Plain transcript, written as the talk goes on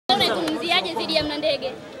Unaionaje dhidi ya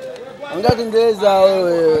Mlandege? Ongea Kiingereza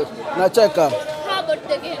wewe, nacheka. How about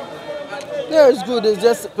the game? Yeah, it's good. It's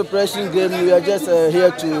just a preparation game. We are just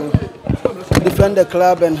here to defend the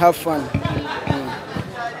club and have fun.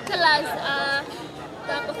 Tell us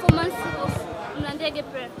the performance of Mlandege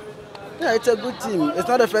player. Yeah, it's a good team. It's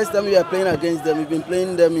not the first time we are playing against them. We've been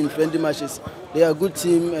playing them in friendly matches. They are a good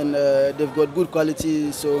team and they've got good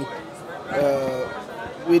quality. So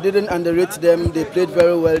we didn't underrate them. They played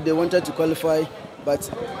very well. They wanted to qualify,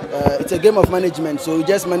 but it's a game of management. So we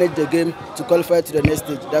just manage the game to qualify to the next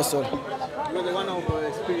stage. That's all. You're the one of the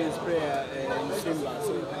experienced player in Simba.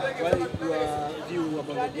 So what is your view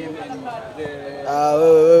about the game and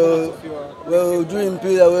well, doing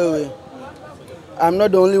player. I'm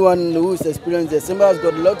not the only one who is experienced. Simba has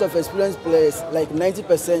got a lot of experienced players, like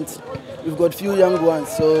 90%. We've got few young ones,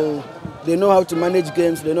 so they know how to manage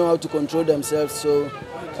games. They know how to control themselves. So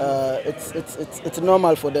it's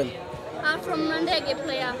normal for them. From Mlandege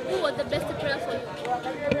player, who was the best player for you?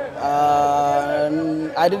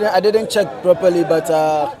 I didn't check properly, but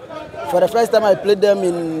for the first time I played them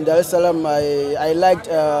in Dar es Salaam, I liked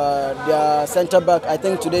their centre back. I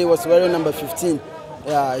think today was wearing number 15.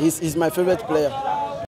 Yeah, he's my favorite player.